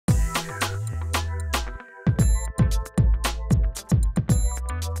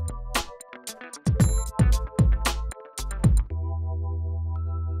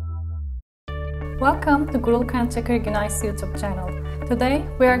Welcome to Gurul Çakır Günay's YouTube channel. Today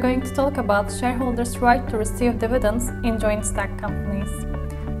we are going to talk about shareholders' right to receive dividends in joint stock companies.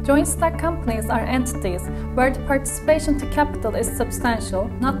 Joint stock companies are entities where the participation to capital is substantial,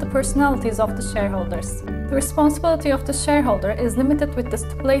 not the personalities of the shareholders. The responsibility of the shareholder is limited with the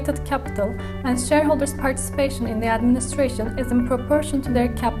stipulated capital, and shareholders' participation in the administration is in proportion to their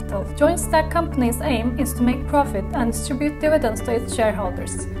capital. Joint stock companies' aim is to make profit and distribute dividends to its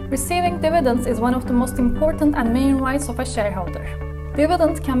shareholders. Receiving dividends is one of the most important and main rights of a shareholder.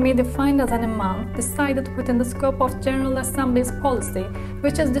 Dividend can be defined as an amount decided within the scope of General Assembly's policy,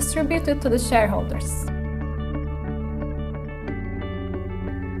 which is distributed to the shareholders.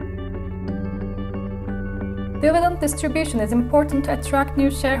 Dividend distribution is important to attract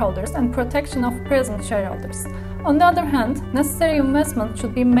new shareholders and protection of present shareholders. On the other hand, necessary investment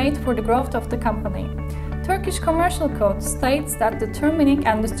should be made for the growth of the company. Turkish Commercial Code states that determining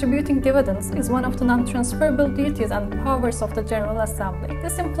and distributing dividends is one of the non-transferable duties and powers of the General Assembly.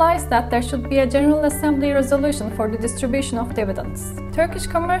 This implies that there should be a General Assembly resolution for the distribution of dividends. Turkish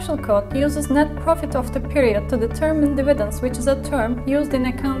Commercial Code uses net profit of the period to determine dividends, which is a term used in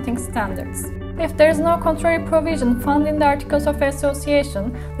accounting standards. If there is no contrary provision found in the Articles of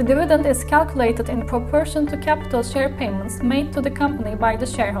Association, the dividend is calculated in proportion to capital share payments made to the company by the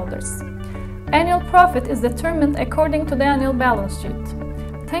shareholders. Annual profit is determined according to the annual balance sheet.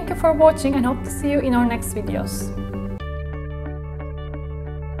 Thank you for watching and hope to see you in our next videos.